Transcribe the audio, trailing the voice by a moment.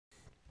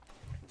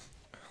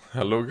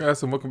Hello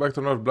guys and welcome back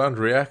to another blind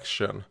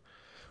reaction.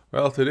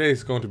 Well, today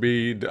is going to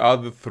be the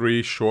other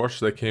three shorts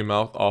that came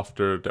out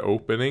after the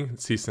opening,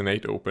 season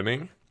 8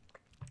 opening.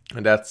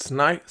 And that's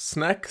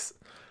Snacks,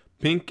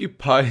 Pinkie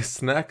Pie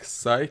Snack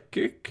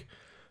Psychic,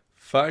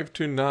 5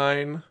 to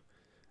 9,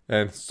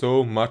 and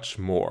so much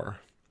more.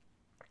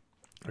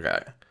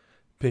 Okay,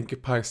 Pinkie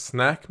Pie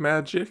Snack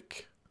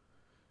Magic.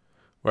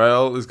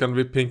 Well, it's gonna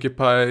be Pinkie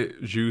Pie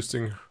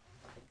using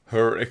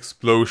her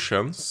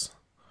explosions.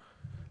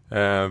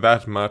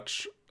 That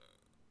much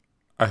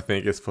I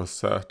think is for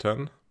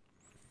certain.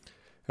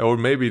 Or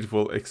maybe it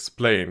will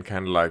explain,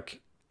 kind of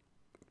like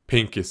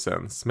Pinkie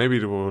Sense. Maybe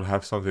it will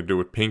have something to do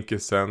with Pinkie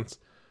Sense.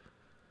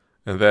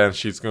 And then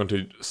she's going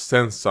to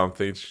sense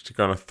something. She's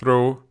gonna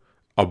throw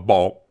a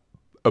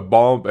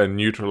bomb and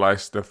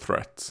neutralize the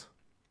threat.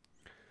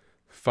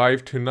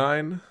 5 to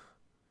 9.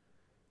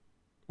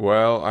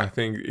 Well, I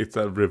think it's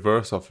a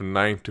reverse of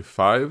 9 to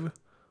 5.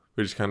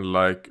 Which is kind of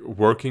like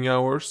working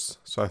hours.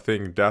 So I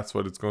think that's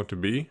what it's going to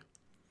be.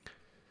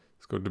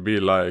 It's going to be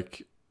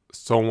like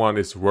someone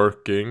is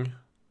working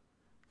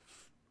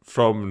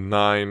from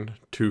 9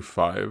 to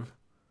 5.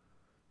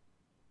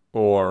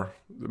 Or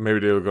maybe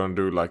they're going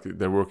to do like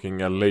they're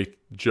working a late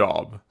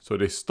job. So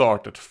they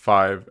start at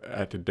 5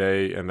 at a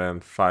day and then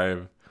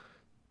 5.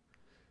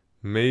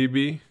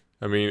 Maybe.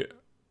 I mean,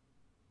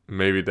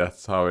 maybe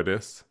that's how it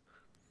is.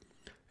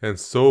 And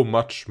so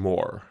much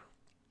more.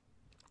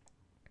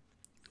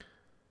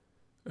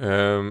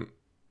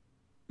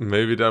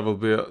 Maybe that will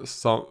be a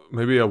song,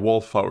 maybe a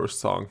Wallflower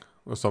song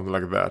or something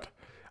like that.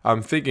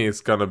 I'm thinking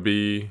it's gonna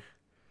be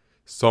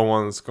it's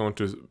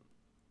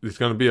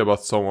gonna be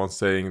about someone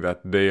saying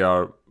that they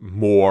are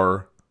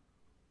more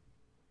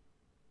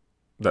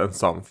than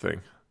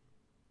something.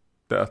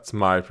 That's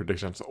my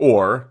predictions.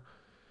 Or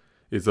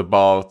it's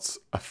about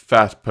a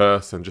fat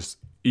person just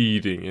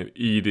eating and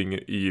eating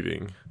and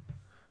eating.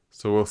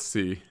 So we'll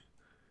see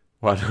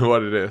what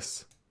it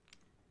is.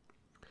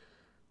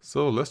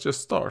 So let's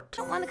just start.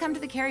 Don't want to come to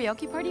the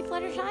karaoke party,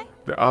 Fluttershy?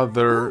 The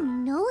other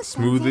no,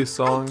 smoothie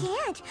song. I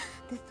can't.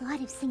 The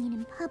thought of singing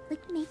in public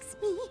makes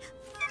me...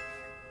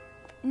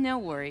 No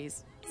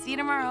worries. See you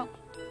tomorrow.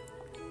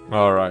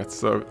 Alright,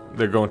 so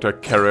they're going to a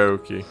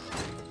karaoke.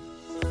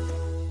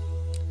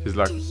 She's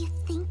like... Do you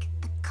think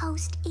the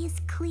coast is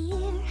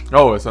clear?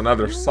 Oh, it's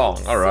another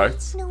song,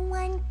 alright. No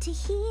one to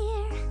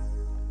hear.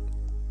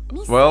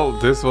 Well,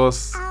 this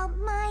was... Out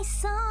my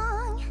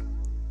song.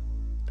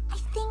 I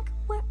think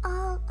we're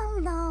all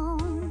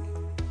alone.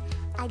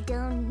 I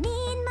don't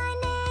need my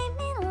name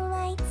in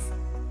lights.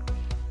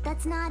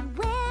 That's not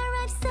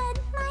where I've set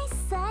my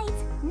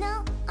sights.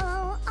 No,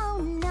 oh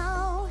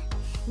no,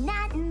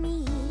 not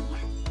me.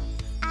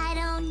 I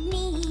don't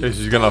need. Yeah,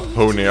 she's gonna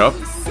pony up.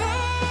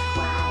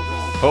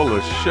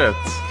 Holy shit.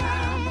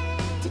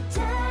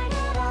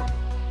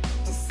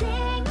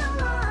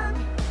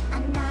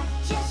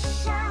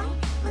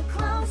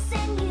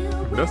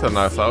 That's a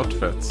nice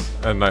outfit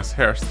and nice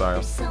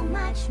hairstyle.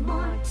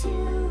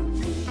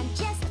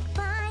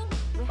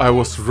 I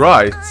was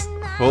right.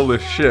 Holy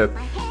shit.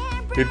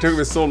 It took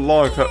me so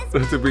long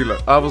to be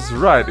like, I was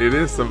right. It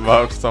is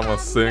about someone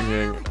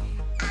singing.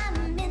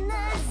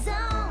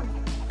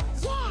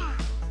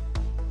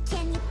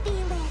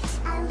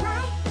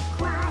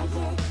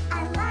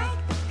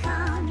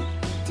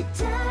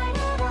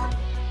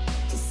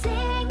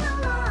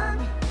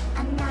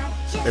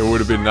 It would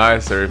have been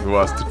nicer if it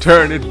was to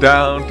turn it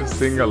down to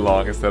sing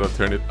along instead of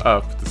turn it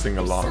up to sing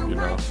along, you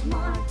know.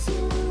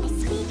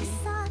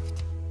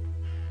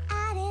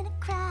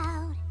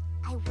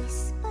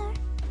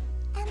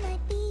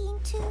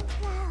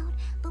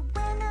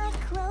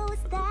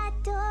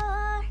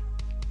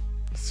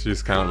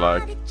 She's kind of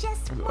like,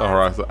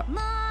 alright, so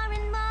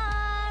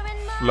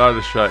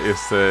Fluttershy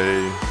is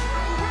a,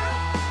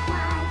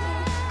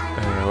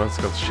 what's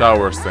it called,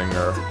 shower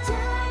singer.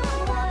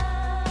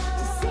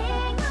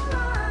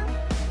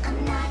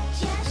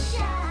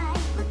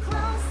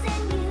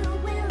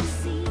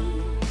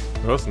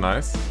 It was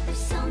nice.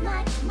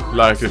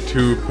 Like the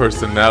two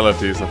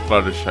personalities of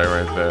Fluttershy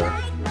right there.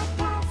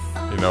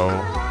 You know,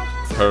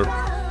 her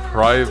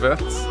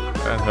private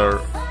and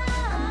her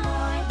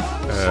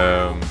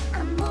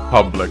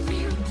public.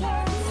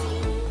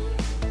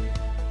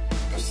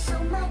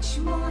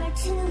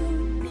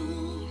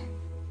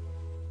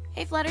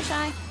 Hey,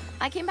 Fluttershy.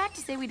 I came back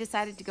to say we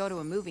decided to go to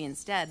a movie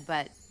instead,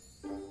 but...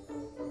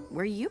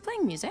 Were you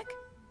playing music?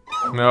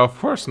 No, of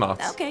course not.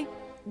 Okay.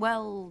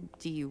 Well,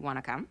 do you want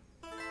to come?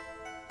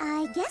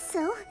 I guess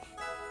so.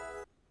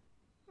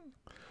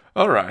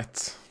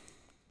 Alright.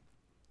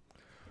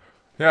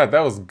 Yeah, that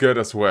was good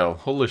as well.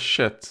 Holy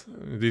shit.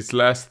 These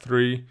last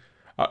three,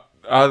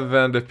 other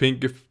than the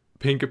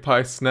Pinkie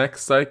Pie Snack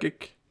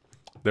Psychic,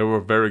 they were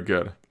very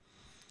good.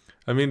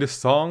 I mean, the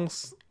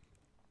songs,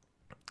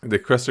 the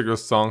Equestria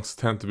songs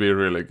tend to be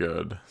really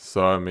good.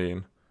 So, I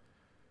mean,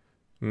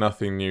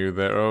 nothing new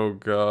there. Oh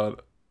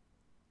god.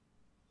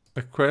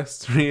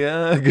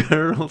 Equestria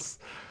girls.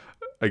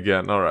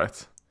 Again,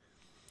 alright.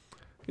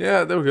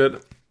 Yeah, they were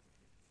good.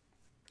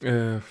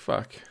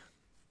 Fuck.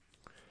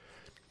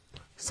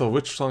 So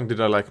which song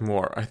did I like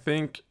more? I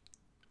think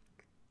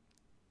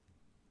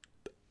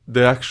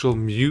the actual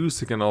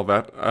music and all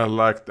that, I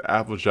like the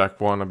Applejack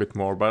one a bit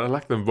more, but I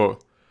like them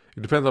both.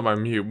 It depends on my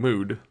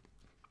mood.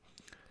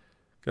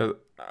 'Cause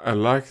I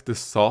like the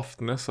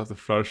softness of the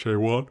Fluttershy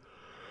one.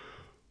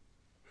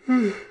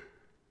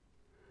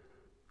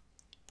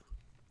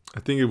 I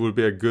think it would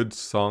be a good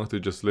song to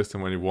just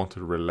listen when you want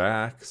to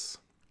relax.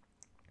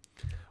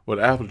 Well,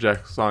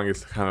 Applejack song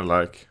is kind of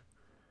like...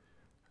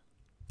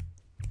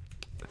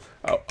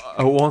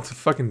 I want to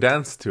fucking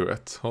dance to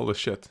it. Holy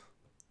shit.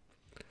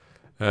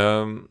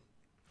 And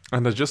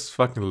I just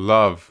fucking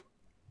love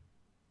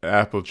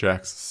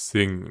Applejack's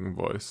singing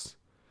voice.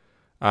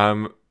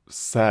 I'm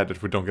sad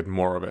that we don't get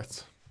more of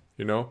it.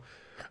 You know?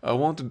 I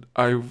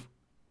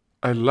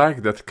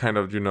like that kind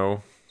of, you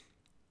know...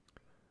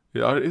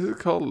 Yeah, is it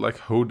called like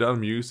hoedown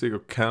music or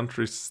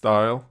country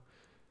style?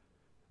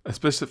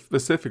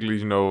 Specifically,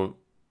 you know,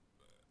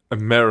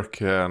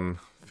 American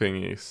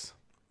thingies.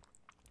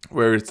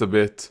 Where it's a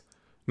bit,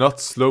 not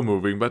slow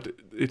moving, but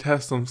it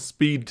has some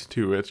speed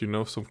to it, you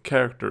know, some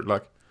character,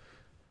 like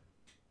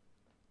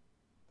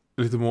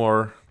a little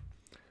more,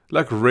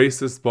 like Race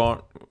This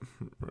Barn.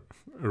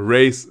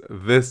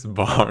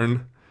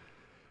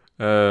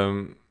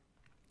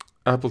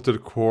 Apple to the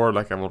Core,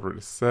 like I've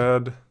already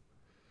said.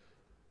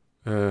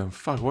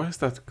 Fuck, what is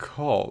that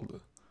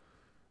called?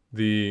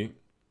 The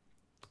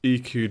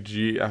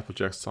EQG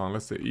Applejack song.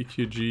 Let's say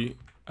EQG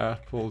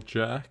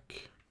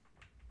Applejack.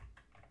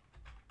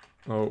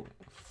 Oh,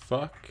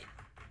 fuck.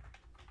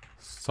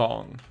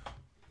 Song.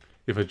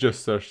 If I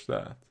just search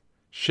that.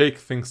 Shake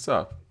Things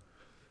Up.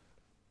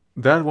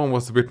 That one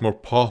was a bit more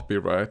poppy,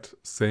 right?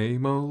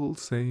 Same old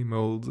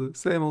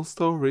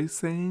story,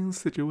 same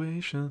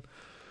situation.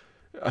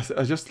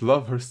 I just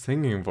love her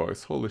singing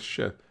voice. Holy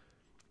shit.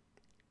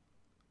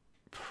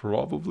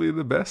 Probably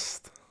the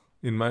best,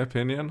 in my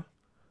opinion,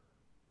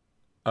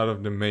 out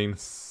of the main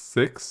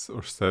 6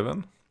 or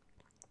 7.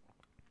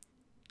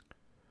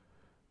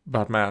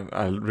 But man,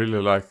 I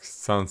really like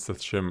Sunset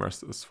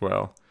Shimmers as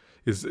well.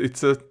 It's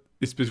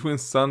between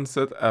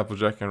Sunset,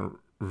 Applejack, and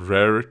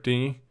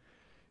Rarity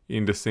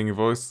in the singing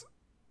voice.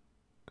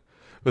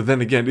 But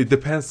then again, it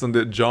depends on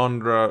the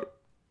genre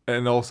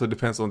and also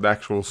depends on the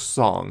actual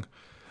song.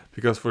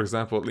 Because, for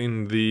example,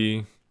 in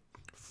the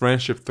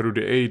Friendship Through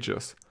the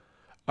Ages,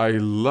 I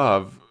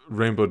love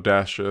Rainbow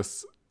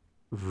Dash's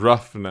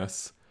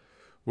roughness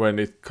when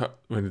it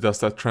does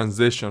that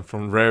transition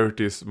from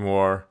Rarity's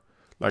more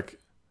like,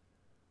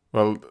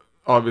 well,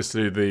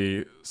 obviously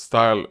the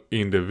style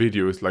in the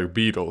video is like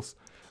Beatles,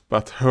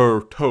 but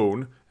her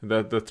tone,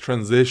 that the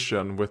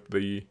transition with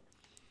the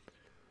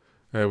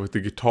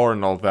guitar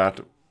and all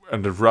that,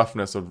 and the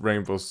roughness of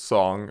Rainbow's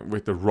song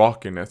with the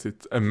rockiness,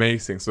 it's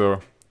amazing.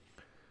 So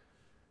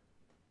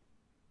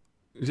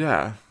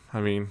yeah,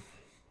 I mean,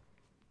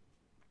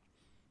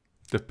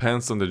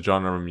 depends on the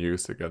genre of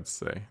music, I'd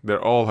say. They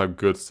all have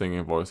good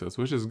singing voices,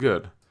 which is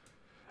good.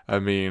 I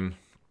mean,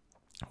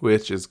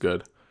 which is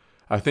good.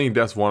 I think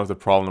that's one of the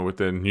problems with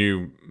the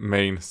new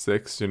main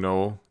 6, you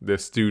know, the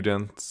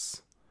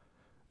students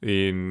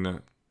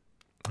in...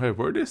 Hey,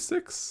 were they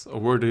 6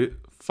 or were they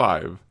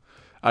 5?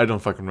 I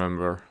don't fucking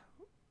remember.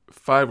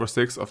 5 or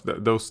 6 of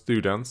those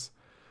students,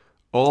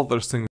 all their singing